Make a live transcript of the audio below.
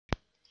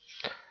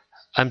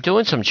I'm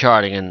doing some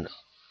charting in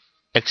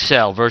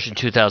Excel version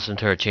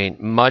 2013,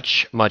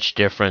 much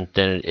different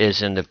than it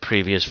is in the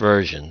previous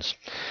versions.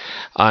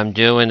 I'm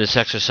doing this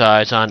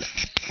exercise on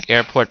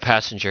airport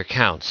passenger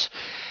counts.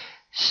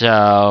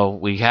 So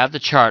we have the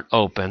chart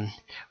open.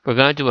 We're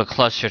going to do a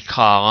clustered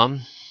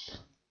column.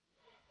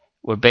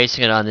 We're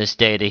basing it on this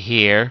data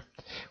here.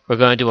 We're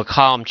going to do a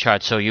column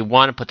chart, so you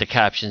want to put the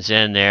captions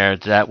in there.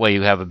 That way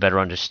you have a better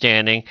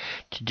understanding.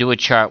 To do a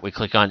chart, we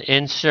click on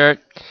Insert.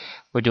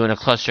 We're doing a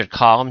clustered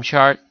column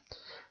chart.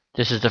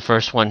 This is the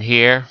first one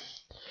here.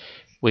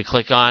 We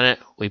click on it.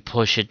 We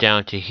push it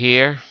down to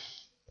here.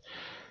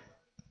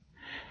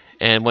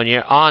 And when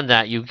you're on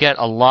that, you get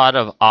a lot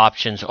of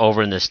options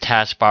over in this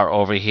taskbar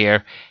over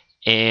here.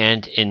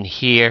 And in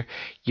here,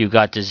 you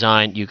got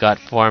design, you got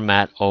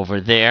format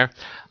over there.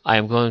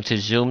 I'm going to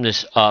zoom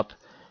this up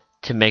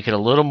to make it a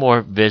little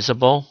more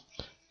visible.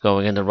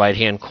 Going in the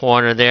right-hand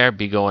corner there,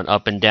 be going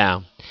up and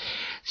down.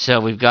 So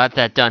we've got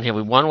that done here.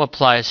 We want to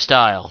apply a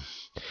style.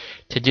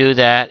 To do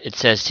that, it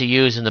says to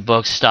use in the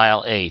book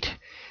Style 8.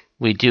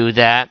 We do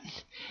that,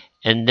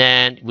 and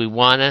then we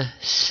want to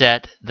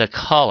set the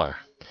color.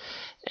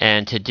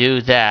 And to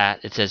do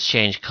that, it says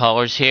change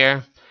colors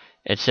here.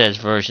 It says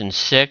version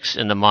 6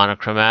 in the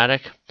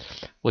monochromatic,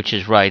 which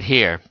is right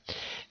here.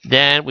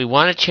 Then we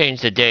want to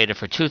change the data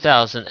for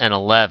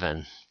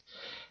 2011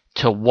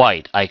 to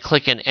white. I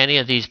click in any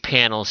of these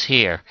panels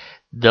here.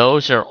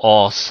 Those are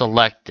all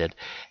selected.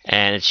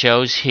 And it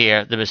shows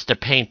here, there's the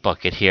paint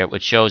bucket here,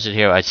 which shows it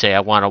here. I say I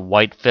want a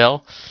white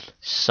fill,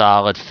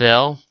 solid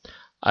fill.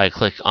 I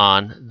click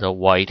on the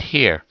white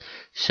here.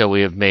 So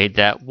we have made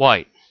that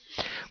white.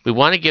 We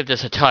want to give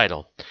this a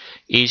title.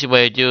 Easy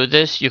way to do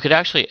this, you could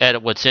actually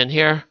edit what's in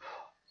here,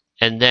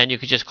 and then you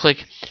could just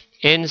click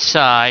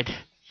inside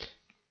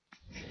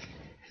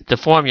the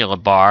formula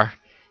bar,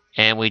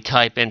 and we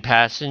type in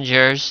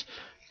passengers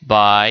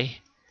by,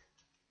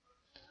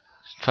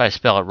 try to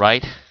spell it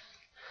right,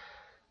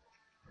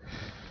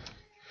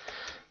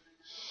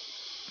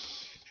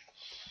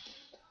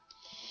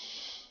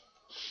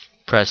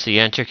 press the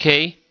enter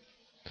key.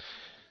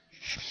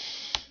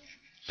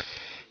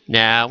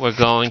 Now we're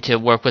going to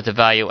work with the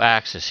value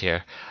axis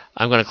here.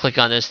 I'm going to click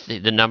on this,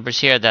 the numbers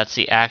here, that's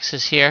the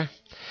axis here.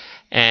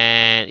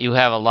 And you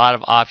have a lot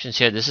of options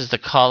here. This is the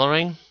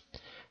coloring,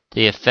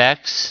 the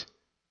effects.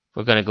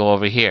 We're going to go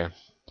over here.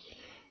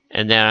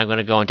 And then I'm going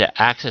to go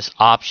into axis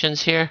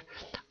options here.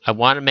 I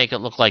want to make it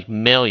look like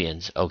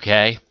millions,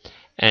 okay?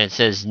 And it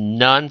says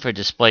none for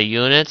display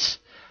units.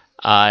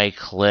 I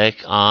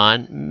click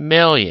on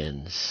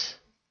millions.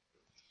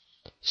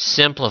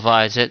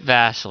 Simplifies it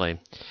vastly.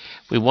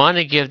 We want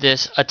to give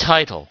this a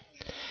title.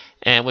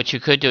 And what you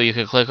could do, you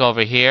could click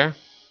over here,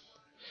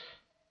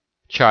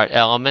 chart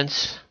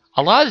elements.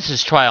 A lot of this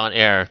is trial and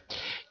error.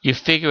 You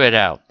figure it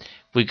out.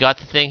 We got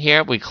the thing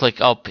here. We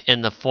click up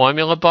in the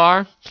formula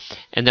bar,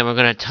 and then we're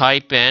going to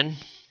type in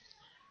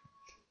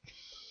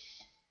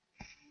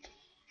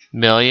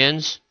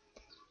millions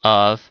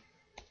of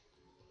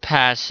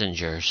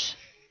passengers.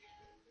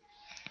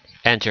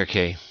 Enter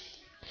key.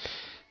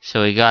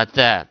 So we got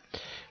that.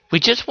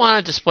 We just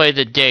want to display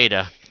the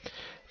data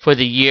for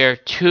the year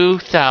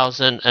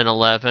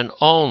 2011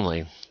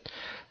 only.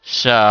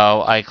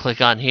 So I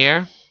click on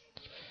here.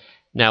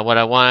 Now what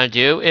I want to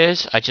do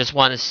is I just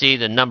want to see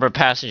the number of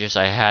passengers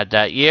I had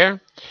that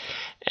year.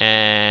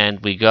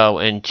 And we go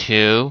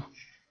into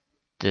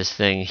this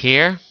thing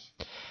here.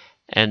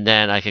 And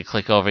then I can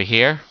click over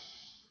here.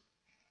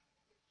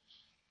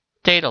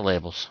 Data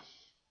labels.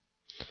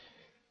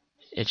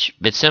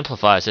 It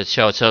simplifies it.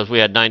 So it shows we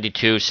had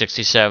 92,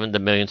 67, the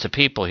millions of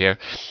people here.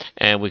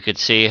 And we could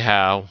see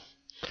how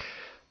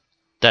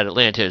that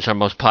Atlanta is our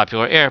most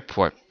popular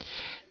airport.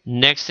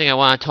 Next thing I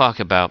want to talk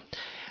about,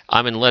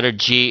 I'm in letter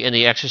G in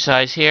the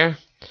exercise here.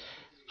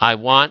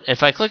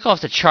 If I click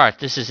off the chart,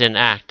 this is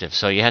inactive,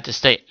 so you have to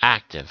stay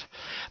active.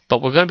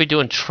 But we're going to be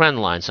doing trend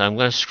lines, so I'm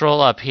going to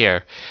scroll up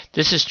here.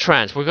 This is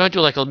trends. We're going to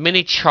do like a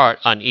mini chart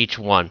on each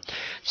one.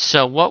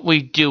 So what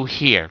we do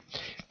here,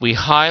 we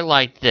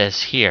highlight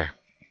this here.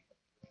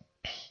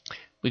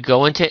 We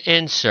go into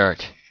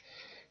insert.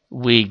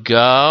 We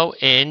go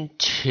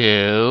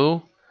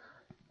into,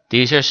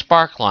 these are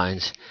spark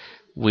lines.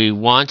 We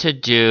want to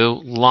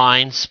do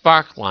line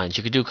spark lines.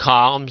 You could do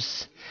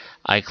columns.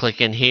 I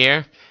click in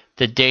here.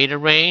 The data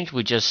range,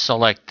 we just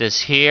select this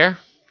here.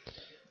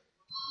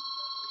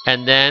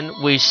 And then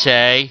we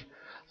say,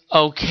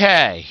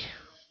 OK.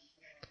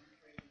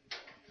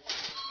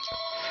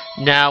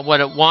 Now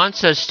what it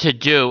wants us to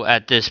do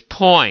at this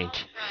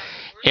point,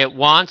 it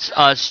wants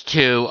us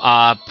to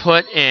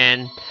put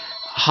in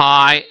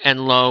high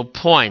and low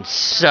points.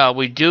 So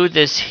we do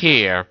this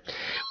here.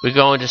 We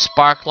go into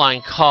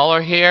sparkline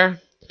color here.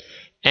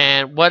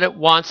 And what it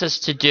wants us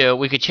to do,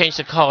 we could change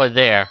the color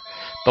there,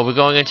 but we're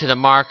going into the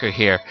marker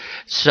here.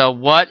 So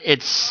what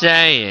it's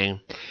saying,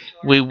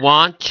 we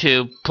want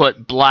to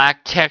put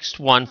black text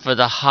 1 for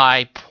the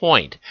high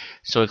point.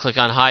 So we click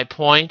on high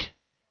point,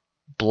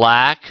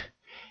 black,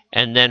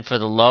 and then for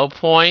the low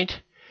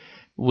point,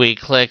 we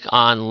click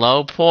on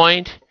low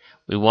point.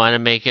 We want to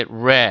make it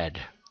red.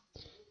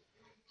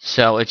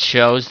 So it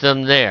shows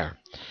them there.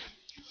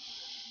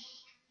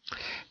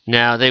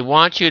 Now they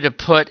want you to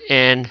put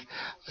in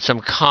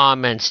some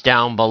comments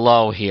down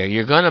below here.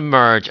 You're going to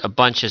merge a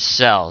bunch of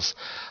cells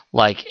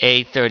like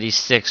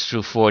A36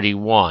 through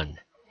 41.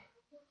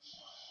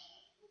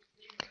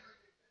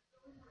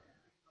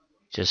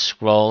 Just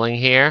scrolling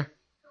here.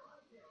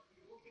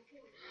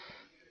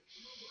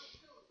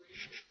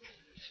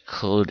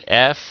 Include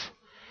F.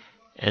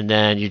 And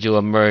then you do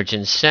a merge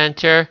in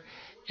center.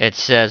 It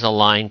says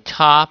align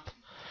top,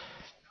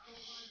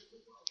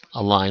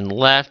 align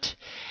left.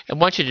 I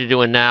want you to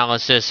do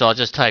analysis, so I'll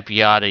just type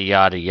yada,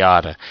 yada,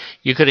 yada.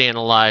 You could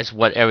analyze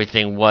what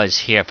everything was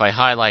here. If I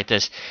highlight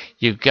this,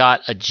 you've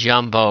got a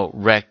jumbo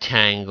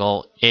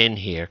rectangle in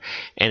here.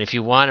 And if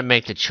you want to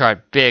make the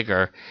chart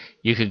bigger,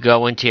 you could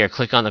go into here,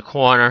 click on the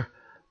corner,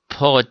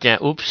 pull it down,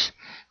 oops,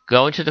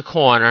 go into the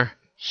corner,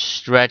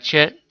 stretch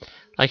it,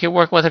 like you're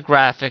working with a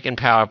graphic in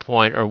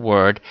PowerPoint or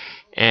Word.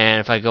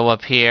 And if I go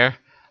up here,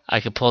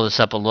 I can pull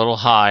this up a little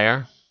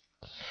higher.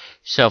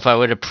 So if I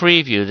were to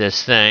preview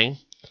this thing,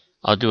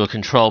 I'll do a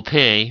Control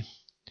P.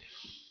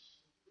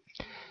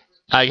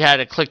 I had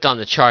it clicked on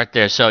the chart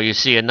there, so you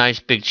see a nice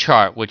big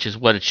chart, which is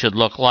what it should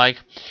look like.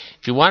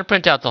 If you want to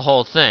print out the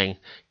whole thing,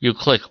 you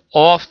click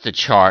off the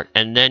chart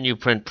and then you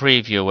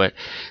preview it,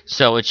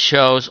 so it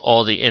shows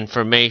all the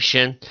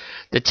information.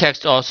 The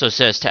text also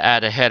says to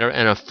add a header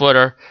and a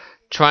footer,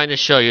 trying to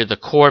show you the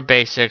core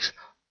basics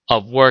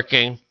of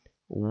working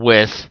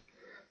with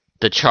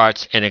the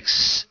charts in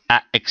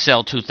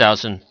Excel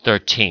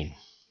 2013.